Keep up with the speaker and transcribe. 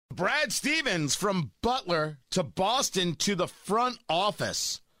Brad Stevens from Butler to Boston to the front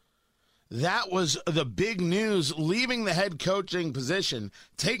office. That was the big news, leaving the head coaching position,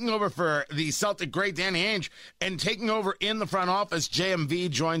 taking over for the Celtic great Danny Ainge, and taking over in the front office. JMV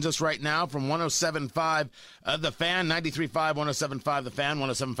joins us right now from 107.5 The Fan, 93.5, 107.5 The Fan,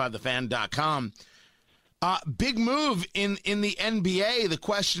 107.5thefan.com. Big move in the NBA. The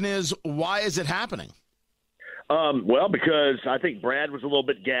question is, why is it happening? Well, because I think Brad was a little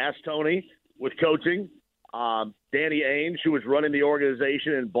bit gassed, Tony, with coaching. Danny Ainge, who was running the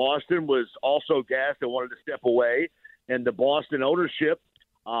organization in Boston, was also gassed and wanted to step away. And the Boston ownership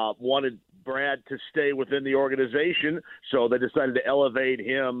wanted Brad to stay within the organization, so they decided to elevate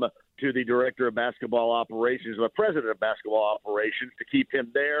him to the director of basketball operations, or the president of basketball operations, to keep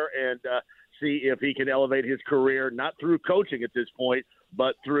him there and see if he can elevate his career, not through coaching at this point,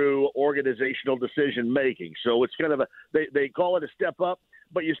 but through organizational decision-making. So it's kind of they call it a step up,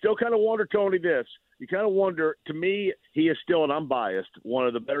 but you still kind of wonder, Tony, this. You kind of wonder, to me, he is still, and I'm biased, one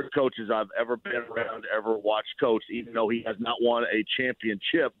of the better coaches I've ever been around, ever watched coach, even though he has not won a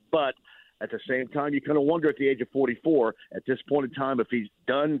championship. But at the same time, you kind of wonder at the age of 44, at this point in time, if he's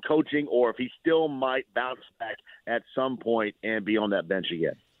done coaching or if he still might bounce back at some point and be on that bench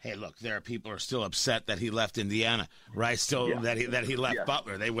again. Hey, look, there are people who are still upset that he left Indiana, right? That he left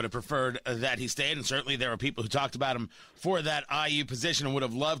Butler. They would have preferred that he stayed, and certainly there are people who talked about him for that IU position and would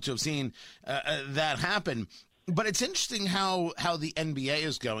have loved to have seen that happen. But it's interesting how the NBA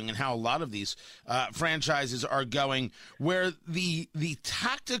is going and how a lot of these franchises are going, where the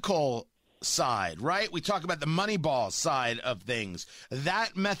tactical side, right? We talk about the Moneyball side of things.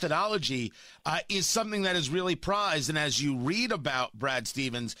 That methodology is something that is really prized. And as you read about Brad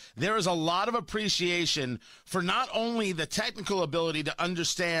Stevens, there is a lot of appreciation for not only the technical ability to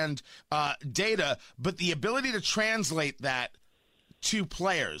understand data, but the ability to translate that to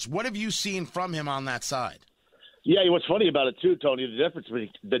players. What have you seen from him on that side? Yeah, what's funny about it too, Tony,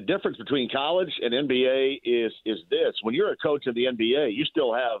 the difference between college and NBA is this. When you're a coach of the NBA, you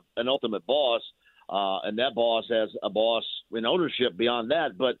still have an ultimate boss, and that boss has a boss in ownership beyond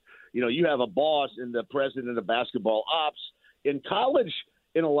that. But, you have a boss in the president of basketball ops. In college,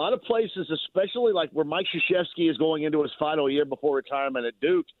 in a lot of places, especially like where Mike Krzyzewski is going into his final year before retirement at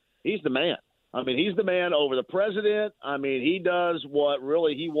Duke, he's the man. I mean, he's the man over the president. I mean, he does what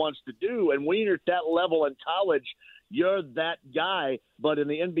really he wants to do. And when you're at that level in college, you're that guy. But in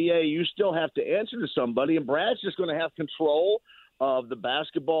the NBA, you still have to answer to somebody. And Brad's just going to have control of the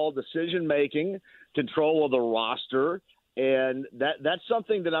basketball decision-making, control of the roster. And that's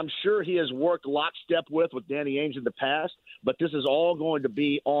something that I'm sure he has worked lockstep with Danny Ainge in the past. But this is all going to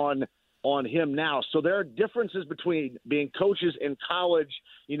be on him now. So there are differences between being coaches in college,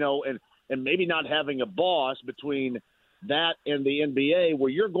 and maybe not having a boss, between that and the NBA,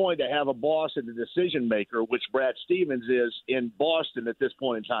 where you're going to have a boss and a decision maker, which Brad Stevens is in Boston at this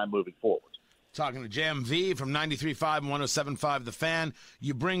point in time moving forward. Talking to JMV from 93.5 and 107.5 The Fan.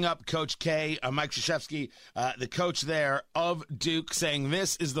 You bring up Coach K, Mike Krzyzewski, the coach there of Duke, saying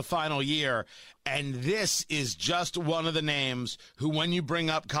this is the final year. And this is just one of the names who, when you bring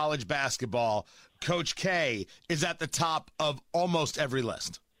up college basketball, Coach K is at the top of almost every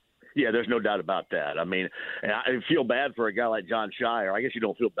list. Yeah, there's no doubt about that. I mean, I feel bad for a guy like Jon Scheyer. I guess you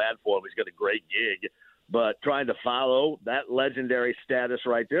don't feel bad for him. He's got a great gig. But trying to follow that legendary status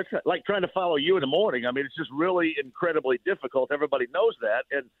right there, it's like trying to follow you in the morning. I mean, it's just really incredibly difficult. Everybody knows that.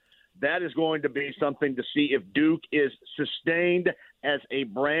 And that is going to be something to see if Duke is sustained as a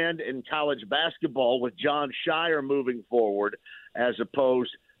brand in college basketball with Jon Scheyer moving forward as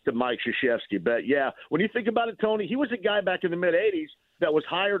opposed to Mike Krzyzewski. But, yeah, when you think about it, Tony, he was a guy back in the mid-'80s that was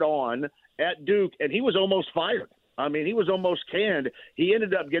hired on at Duke, and he was almost fired. I mean, he was almost canned. He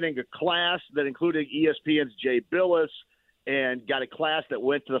ended up getting a class that included ESPN's Jay Billis and got a class that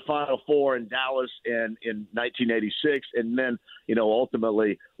went to the Final Four in Dallas in 1986, and then,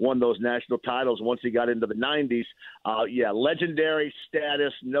 ultimately won those national titles once he got into the 90s. Legendary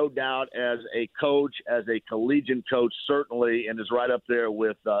status, no doubt, as a coach, as a collegiate coach, certainly, and is right up there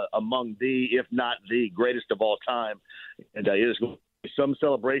with among the, if not the greatest of all time. And it is going to be some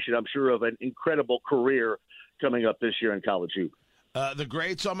celebration, I'm sure, of an incredible career coming up this year in college hoop. The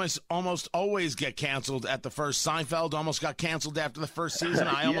greats almost always get canceled at the first. Seinfeld almost got canceled after the first season.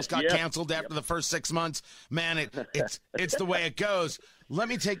 I almost got canceled after the first 6 months. Man, it's the way it goes. Let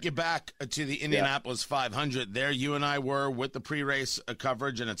me take you back to the Indianapolis 500. There you and I were with the pre-race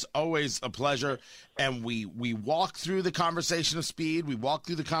coverage, and it's always a pleasure. And we walk through the conversation of speed. We walk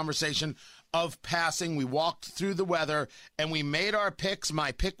through the conversation of passing. We walked through the weather, and we made our picks.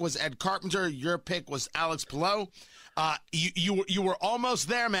 My pick was Ed Carpenter. Your pick was Alex Palou. You were almost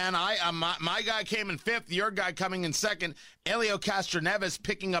there, man. My guy came in fifth. Your guy coming in second. Helio Castroneves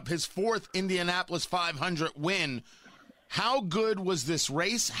picking up his fourth Indianapolis 500 win. How good was this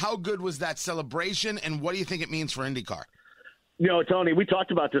race? How good was that celebration? And what do you think it means for IndyCar? You know, Tony, we talked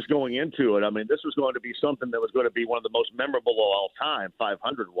about this going into it. I mean, this was going to be something that was going to be one of the most memorable of all time,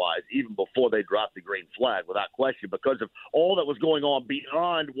 500-wise, even before they dropped the green flag, without question, because of all that was going on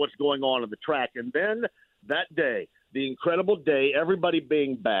beyond what's going on the track. And then that day, the incredible day, everybody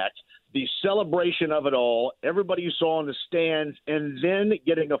being back, the celebration of it all, everybody you saw in the stands, and then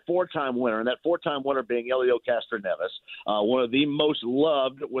getting a four-time winner, and that four-time winner being Helio Castroneves, one of the most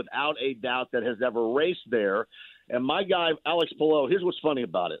loved, without a doubt, that has ever raced there. And my guy, Alex Palou, here's what's funny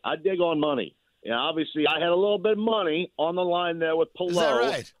about it. I dig on money. And obviously, I had a little bit of money on the line there with Palou. Is that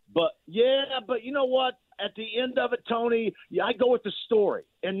right? But you know what? At the end of it, Tony, I go with the story.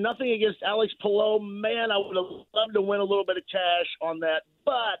 And nothing against Alex Palou. Man, I would have loved to win a little bit of cash on that.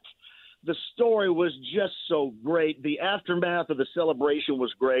 But the story was just so great. The aftermath of the celebration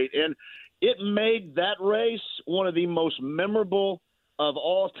was great. And it made that race one of the most memorable of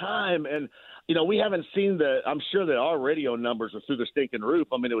all time. And you know, we haven't seen I'm sure that our radio numbers are through the stinking roof.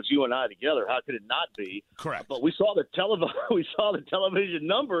 I mean, it was you and I together. How could it not be? Correct. But we saw the television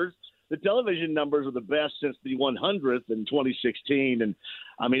numbers. The television numbers are the best since the 100th in 2016. And,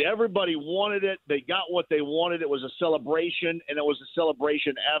 I mean, everybody wanted it. They got what they wanted. It was a celebration, and it was a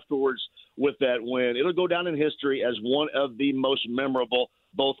celebration afterwards with that win. It'll go down in history as one of the most memorable,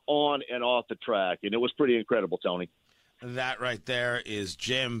 both on and off the track. And it was pretty incredible, Tony. That right there is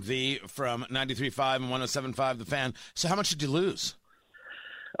Jim V from 93.5 and 107.5 The Fan. So how much did you lose?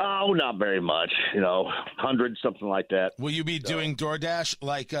 Oh, not very much. 100, something like that. Will you be doing DoorDash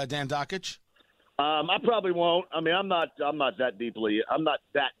like Dan Dockich? I probably won't. I mean, I'm not that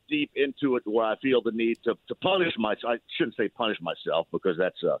deep into it where I feel the need to punish myself. I shouldn't say punish myself, because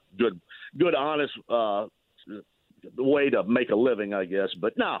that's a good, honest way to make a living, I guess.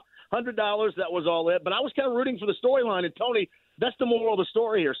 But no. $100, that was all it. But I was kind of rooting for the storyline. And, Tony, that's the moral of the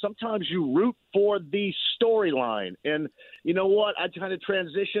story here. Sometimes you root for the storyline. And you know what? I kind of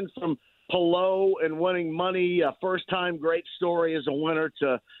transitioned from Palou and winning money, a first-time great story as a winner,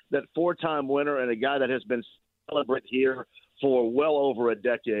 to that four-time winner and a guy that has been celebrated here for well over a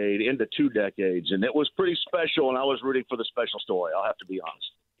decade, into 2 decades. And it was pretty special, and I was rooting for the special story. I'll have to be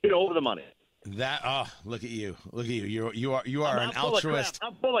honest. Over the money. Look at you. You are an altruist.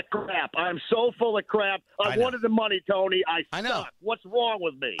 I'm full of crap. I'm so full of crap. I wanted the money, Tony. I know. What's wrong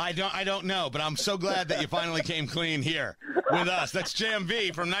with me? I don't know, but I'm so glad that you finally came clean here with us. That's Jam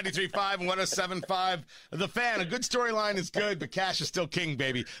V from 93.5 and 107.5 The Fan. A good storyline is good, but cash is still king,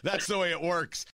 baby. That's the way it works.